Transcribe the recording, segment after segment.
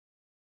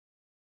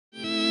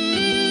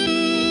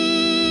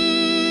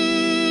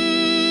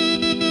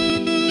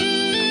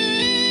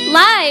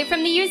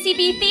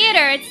UCB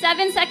Theater. It's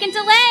 7-second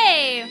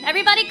delay.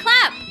 Everybody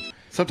clap.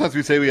 Sometimes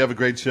we say we have a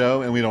great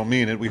show, and we don't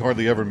mean it. We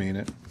hardly ever mean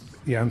it.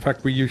 Yeah, in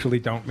fact, we usually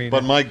don't mean it.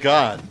 But my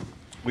God,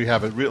 we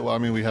have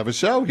we have a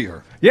show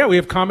here. Yeah, we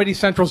have Comedy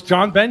Central's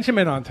Jon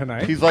Benjamin on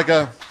tonight. He's like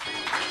a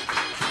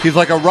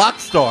rock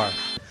star.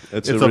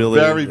 It's a really,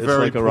 very, it's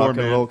very like a poor rock and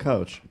man. roll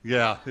couch.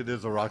 Yeah, it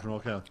is a rock and roll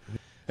couch.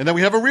 And then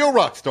we have a real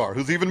rock star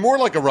who's even more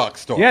like a rock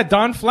star. Yeah,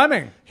 Don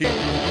Fleming.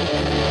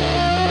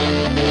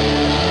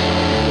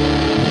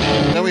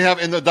 Then we have,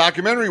 in the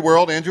documentary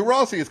world, Andrew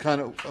Rossi is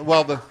kind of,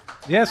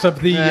 Yes,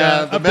 of the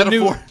metaphor.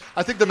 new...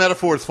 I think the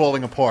metaphor is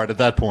falling apart at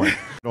that point.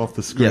 Off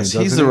the screen. Yes,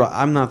 he's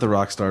I'm not the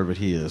rock star, but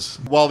he is.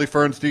 Wally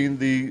Feresten,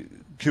 the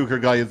cue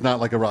card guy, is not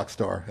like a rock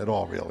star at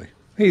all, really.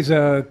 He's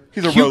a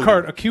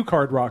cue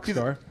card rock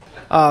star.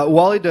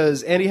 Wally,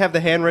 does Andy have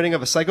the handwriting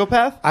of a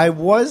psychopath? I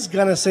was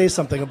going to say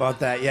something about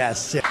that,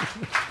 yes.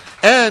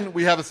 And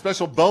we have a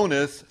special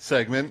bonus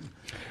segment,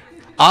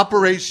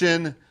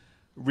 Operation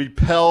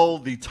Repel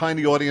the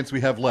Tiny Audience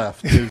We Have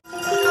Left. Dear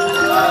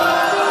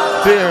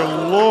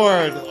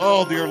Lord.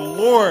 Oh, dear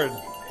Lord.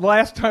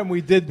 Last time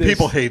we did this...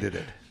 People hated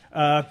it.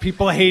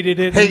 People hated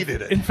it.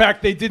 Hated it. In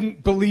fact, they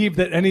didn't believe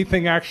that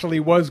anything actually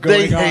was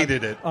going on. They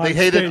hated it. They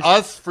hated stage.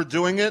 us for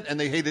doing it, and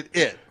they hated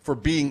it for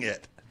being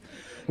it.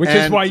 Which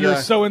is why you're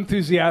so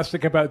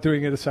enthusiastic about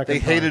doing it a second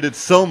time. They hated it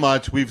so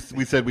much, we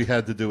said we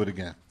had to do it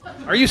again.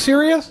 Are you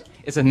serious?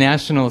 It's a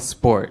national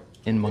sport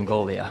in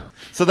Mongolia.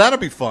 So that'll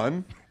be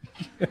fun.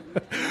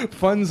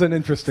 Fun's an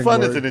interesting word.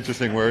 Fun is an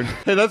interesting word.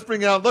 Hey, let's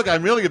bring out, look,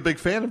 I'm really a big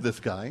fan of this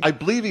guy. I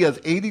believe he has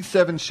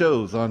 87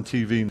 shows on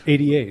TV.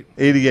 88.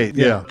 88,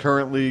 yeah.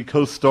 Currently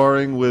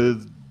co-starring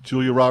with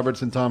Julia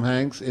Roberts and Tom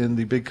Hanks in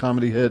the big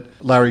comedy hit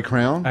Larry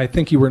Crown. I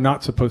think you were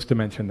not supposed to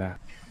mention that.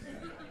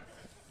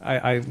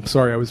 I'm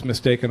sorry, I was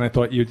mistaken. I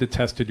thought you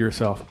detested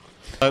yourself.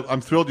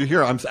 I'm thrilled you're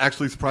here. I'm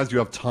actually surprised you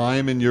have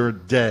time in your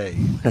day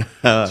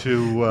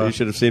to... You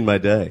should have seen my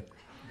day.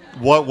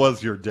 What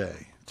was your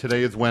day?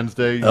 Today is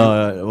Wednesday.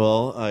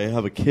 Well, I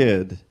have a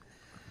kid,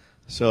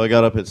 so I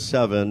got up at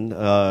 7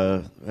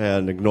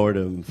 and ignored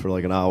him for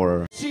like an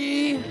hour.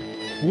 She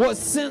was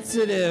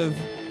sensitive,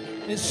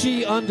 and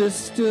she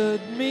understood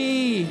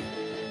me.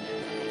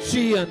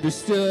 She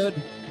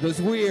understood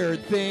those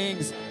weird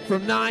things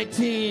from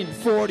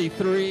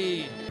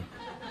 1943.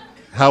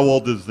 How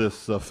old is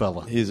this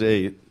fella? He's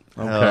 8.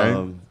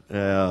 Okay.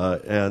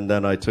 And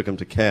then I took him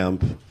to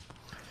camp.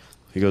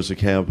 He goes to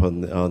camp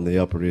on the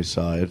Upper East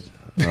Side.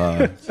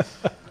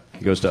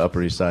 He goes to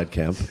Upper East Side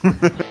camp.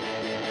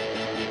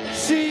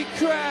 She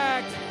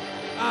cracked.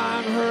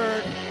 I'm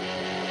hurt.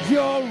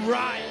 You're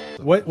right.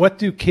 What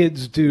do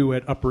kids do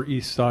at Upper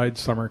East Side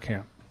summer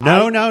camp?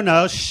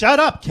 No. Shut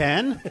up,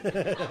 Ken.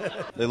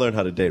 They learn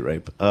how to date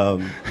rape.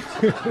 Okay.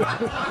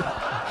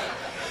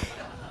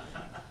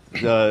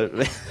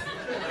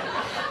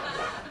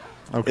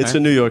 It's a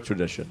New York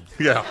tradition.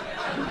 Yeah.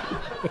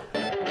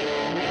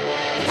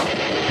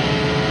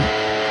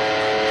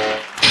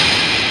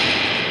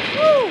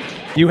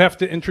 You have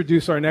to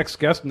introduce our next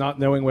guest, not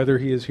knowing whether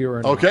he is here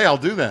or not. Okay, I'll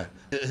do that.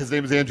 His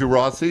name is Andrew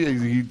Rossi.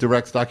 He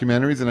directs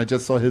documentaries, and I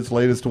just saw his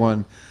latest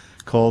one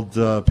called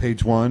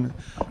Page One.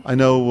 I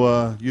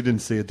know you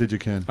didn't see it, did you,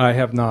 Ken? I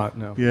have not,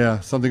 no.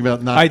 Yeah, something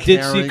about not I did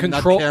caring, see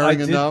Control. not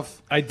caring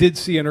enough. I did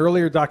see an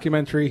earlier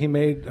documentary he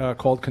made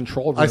called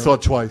Control Room. I saw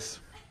it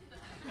twice.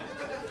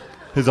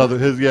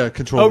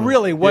 Control Oh, Room.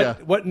 really? Yeah.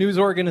 What news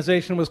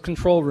organization was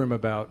Control Room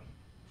about?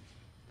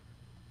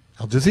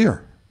 Al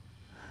Jazeera.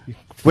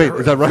 Wait,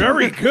 is that right?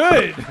 Very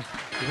good.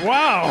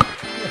 Wow.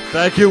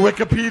 Thank you,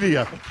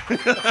 Wikipedia.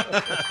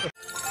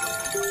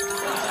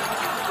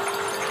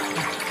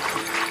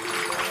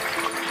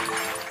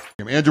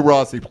 Andrew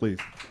Rossi, please.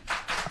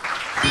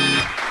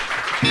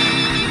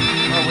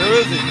 Oh, where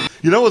is he?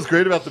 You know what's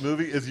great about the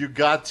movie is you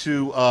got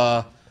to...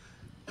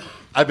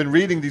 I've been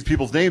reading these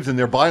people's names and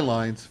their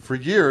bylines for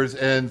years,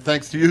 and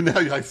thanks to you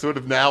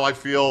now, I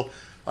feel...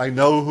 I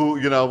know who,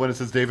 when it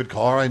says David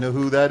Carr, I know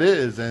who that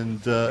is,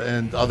 and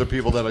other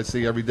people that I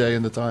see every day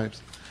in the Times.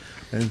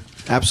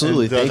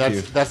 Absolutely, thank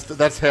you.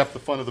 That's half the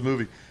fun of the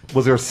movie.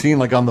 Was there a scene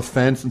like on the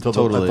fence until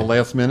at the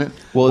last minute?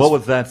 Well, what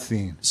was that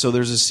scene? So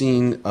there's a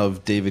scene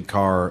of David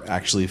Carr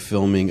actually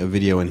filming a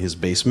video in his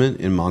basement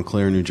in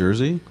Montclair, New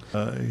Jersey.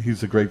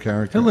 He's a great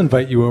character. He'll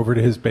invite you over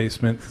to his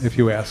basement if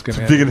you ask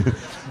him.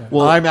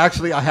 Well, I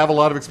have a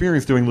lot of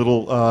experience doing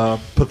little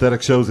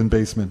pathetic shows in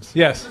basements.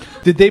 Yes.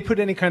 Did they put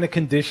any kind of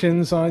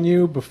conditions on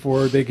you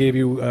before they gave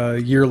you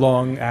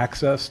year-long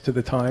access to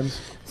the Times?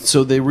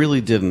 So they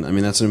really didn't. I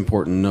mean, that's an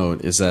important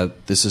note, is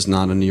that this is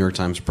not a New York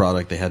Times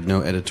product. They had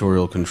no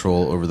editorial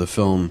control over the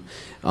film.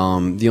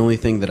 The only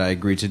thing that I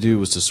agreed to do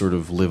was to sort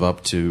of live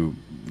up to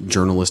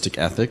journalistic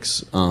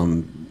ethics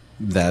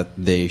that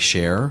they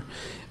share.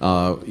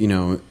 I'm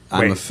a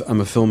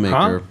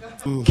filmmaker.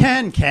 Huh?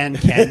 Ken,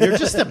 you're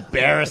just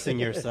embarrassing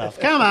yourself.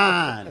 Come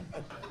on.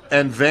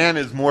 And Van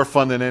is more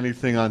fun than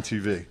anything on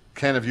TV.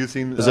 Ken, have you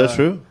seen... Is that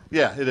true?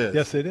 Yeah, it is.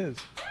 Yes, it is.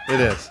 It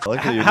is. I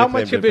like that you How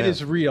much nicknamed of it Van.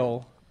 is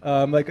real?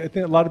 I think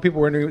a lot of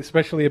people were wondering,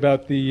 especially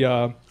about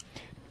the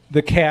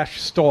the cash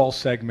stall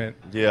segment.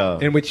 Yeah.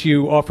 In which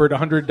you offered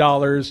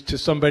 $100 to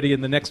somebody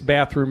in the next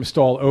bathroom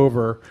stall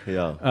over.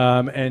 Yeah.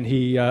 And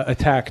he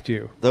attacked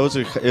you. That was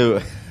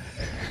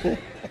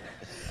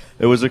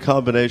it was a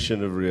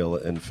combination of real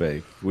and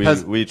fake.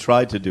 We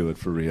tried to do it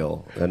for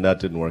real, and that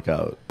didn't work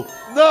out.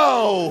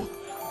 No!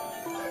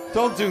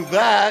 Don't do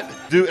that.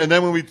 And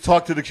then when we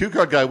talk to the cue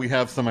card guy, we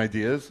have some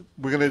ideas.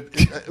 We're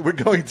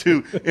going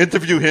to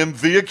interview him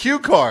via cue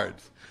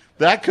cards.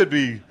 That could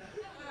be,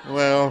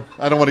 well,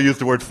 I don't want to use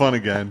the word fun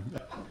again.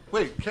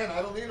 Wait, Ken,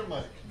 I don't need a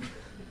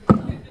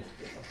mic.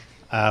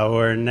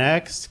 Our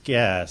next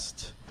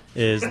guest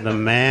is the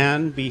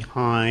man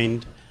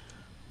behind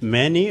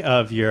many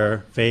of your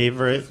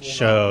favorite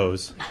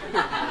shows.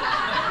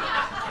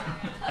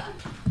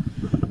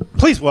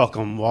 Please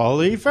welcome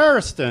Wally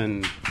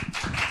Feresten.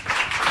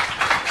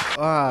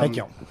 Thank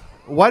you.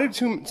 Why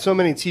do so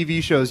many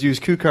TV shows use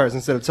cue cards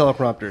instead of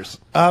teleprompters?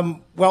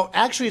 Well,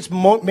 actually, it's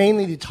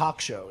mainly the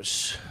talk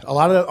shows.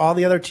 All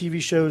the other TV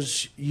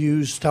shows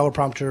use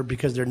teleprompter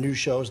because they're news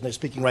shows and they're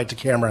speaking right to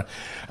camera.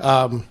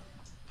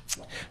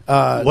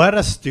 What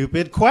a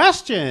stupid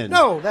question.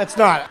 No, that's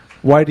not.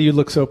 Why do you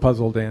look so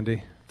puzzled,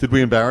 Andy? Did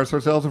we embarrass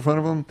ourselves in front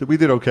of him? We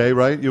did okay,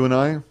 right? You and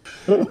I?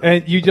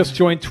 And you just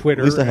joined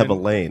Twitter. At least I have a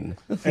lane.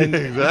 And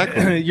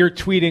exactly. You're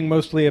tweeting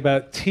mostly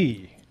about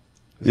tea.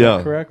 Is Yeah.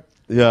 that correct?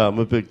 Yeah, I'm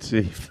a big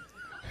tea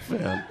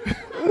fan.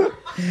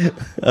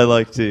 I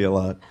like tea a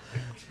lot.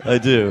 I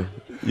do.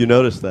 You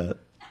notice that.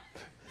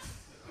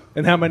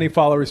 And how many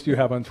followers do you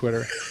have on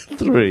Twitter?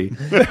 3.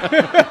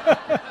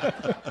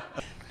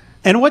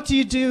 And what do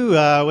you do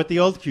with the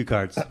old cue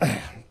cards?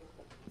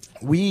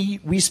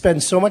 We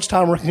spend so much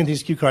time working on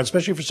these cue cards,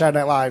 especially for Saturday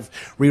Night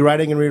Live,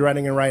 rewriting and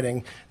rewriting and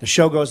writing. The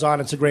show goes on.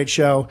 It's a great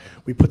show.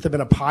 We put them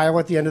in a pile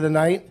at the end of the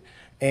night,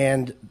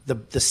 and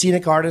the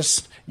scenic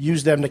artists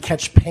use them to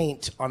catch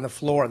paint on the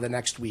floor the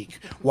next week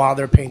while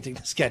they're painting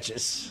the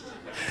sketches.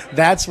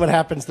 That's what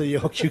happens to the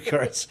old cue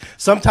cards.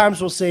 Sometimes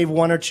we'll save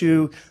 1 or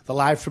 2. The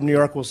Live from New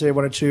York will save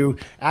 1 or 2.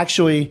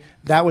 Actually,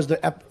 that was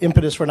the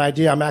impetus for an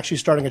idea. I'm actually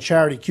starting a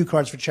charity, Cue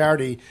Cards for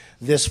Charity,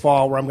 this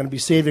fall, where I'm going to be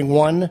saving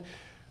 1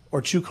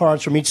 or 2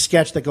 cards from each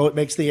sketch that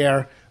makes the air.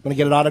 I'm going to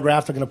get it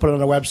autographed. I'm going to put it on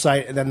the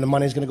website, and then the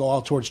money's going to go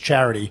all towards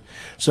charity.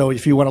 So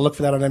if you want to look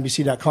for that on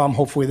NBC.com,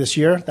 hopefully this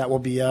year, that will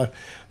be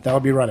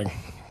running.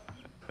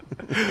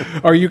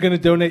 Are you going to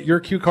donate your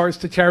cue cards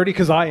to charity?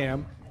 Because I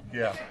am.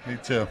 Yeah, me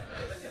too.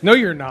 No,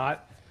 you're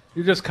not.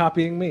 You're just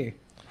copying me.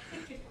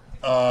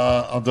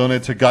 I'll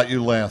donate to Got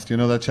You Last. You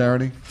know that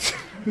charity?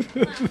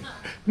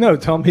 No,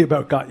 tell me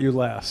about Got You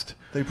Last.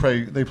 They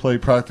play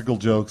practical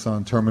jokes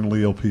on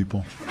terminally ill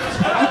people.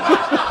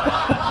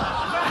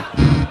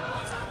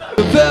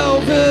 The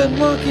Velvet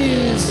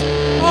Monkeys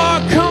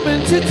are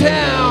coming to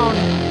town.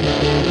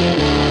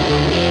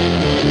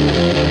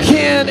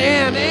 Ken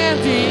and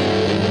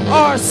Andy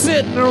are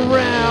sitting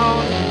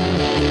around.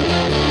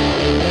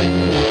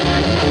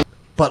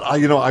 But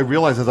I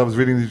realized as I was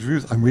reading these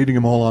reviews, I'm reading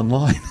them all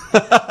online.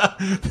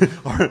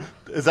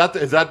 Has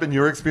that been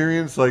your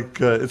experience?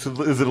 Like, is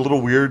it a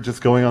little weird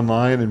just going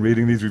online and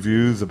reading these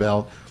reviews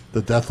about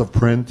the death of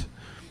print?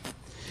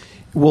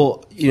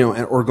 Well,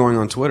 or going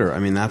on Twitter. I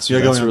mean, that's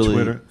going on really,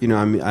 Twitter.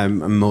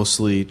 I'm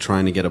mostly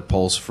trying to get a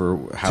pulse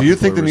for how. Do you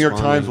people think are the New York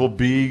responding. Times will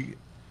be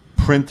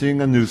printing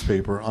a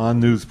newspaper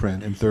on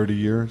newsprint in 30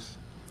 years?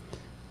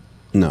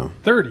 No.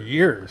 30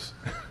 years?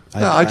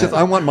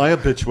 I want my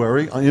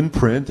obituary in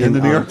print in the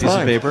New York piece of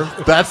Times.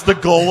 paper? That's the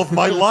goal of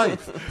my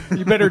life.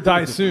 You better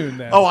die soon,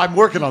 then. Oh, I'm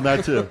working on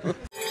that, too.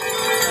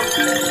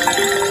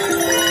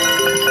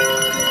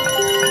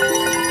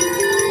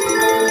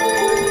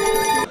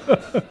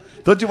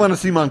 Don't you want to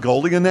see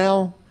Mongolia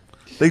now?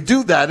 They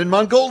do that in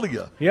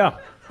Mongolia. Yeah.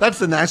 That's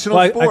the national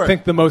Well, sport. I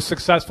think the most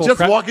successful... Just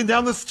walking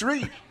down the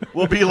street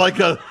will be like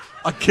a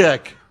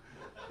kick.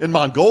 In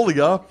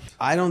Mongolia,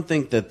 I don't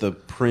think that the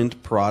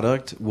print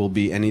product will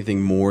be anything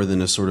more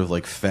than a sort of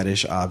like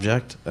fetish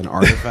object, an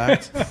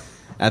artifact.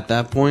 At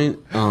that point,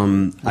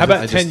 how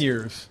about 10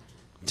 years?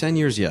 10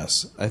 years,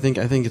 yes. I think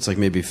it's like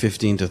maybe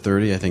 15 to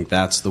 30. I think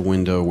that's the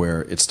window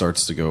where it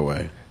starts to go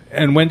away.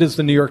 And when does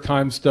the New York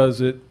Times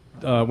does it?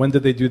 When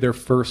did they do their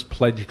first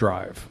pledge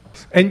drive?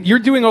 And you're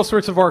doing all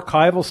sorts of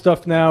archival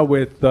stuff now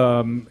with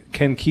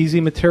Ken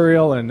Kesey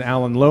material and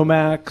Alan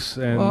Lomax.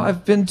 And well,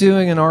 I've been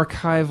doing an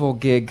archival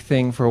gig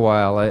thing for a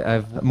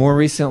while. More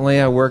recently,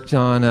 I worked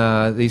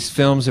on these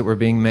films that were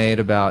being made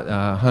about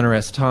Hunter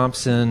S.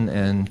 Thompson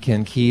and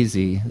Ken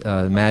Kesey,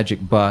 the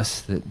Magic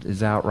Bus that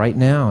is out right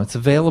now. It's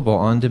available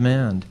on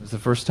demand. It was the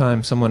first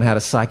time someone had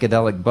a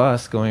psychedelic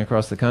bus going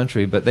across the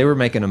country, but they were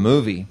making a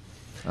movie.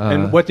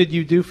 And what did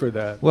you do for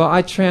that? Well,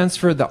 I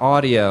transferred the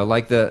audio,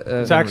 like the.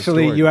 It's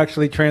actually you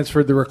actually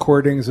transferred the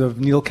recordings of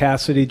Neil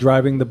Cassidy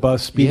driving the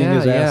bus, speeding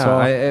his ass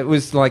off. It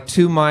was like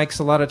 2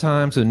 mics a lot of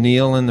times, with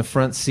Neil in the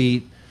front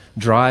seat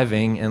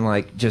driving and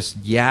like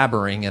just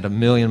yabbering at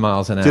 1,000,000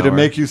 miles an hour. Did it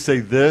make you say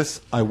this?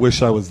 I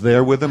wish I was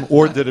there with him,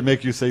 or did it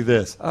make you say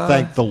this?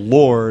 Thank the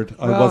Lord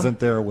I wasn't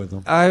there with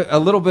him. A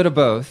little bit of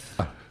both.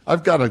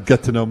 I've got to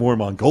get to know more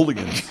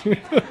Mongolians.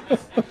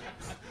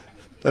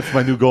 That's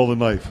my new goal in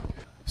life.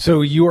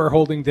 So you are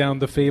holding down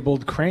the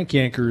fabled Crank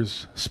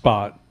Yankers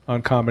spot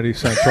on Comedy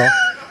Central.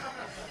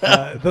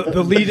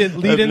 The lead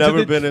I've into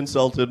never been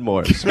insulted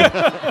more. So.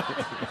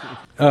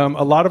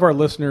 A lot of our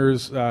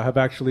listeners have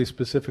actually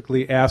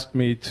specifically asked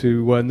me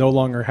to no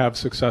longer have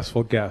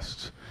successful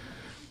guests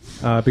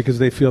because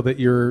they feel that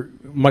you're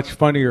much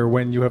funnier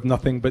when you have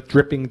nothing but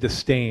dripping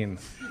disdain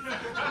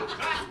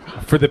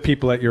for the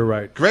people at your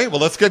right. Great.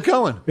 Well, let's get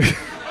going.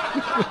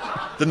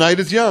 The night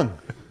is young.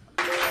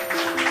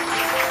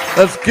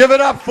 Let's give it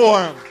up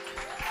for him.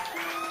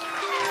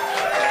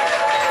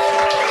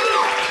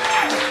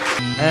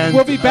 And,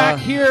 we'll be back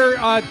here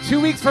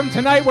 2 weeks from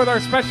tonight with our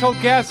special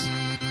guest,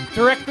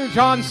 director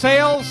John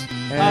Sayles.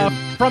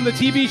 From the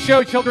TV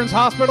show Children's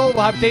Hospital,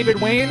 we'll have David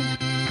Wayne.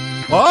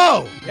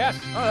 Oh! Yes.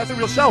 Oh, that's a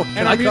real show.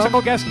 And our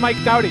musical guest, Mike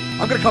Dowdy.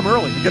 I'm going to come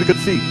early and get a good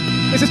seat.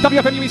 This is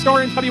WFMU East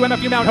Orange,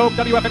 WMFU Mount Hope,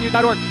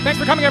 WFMU.org. Thanks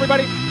for coming,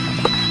 everybody.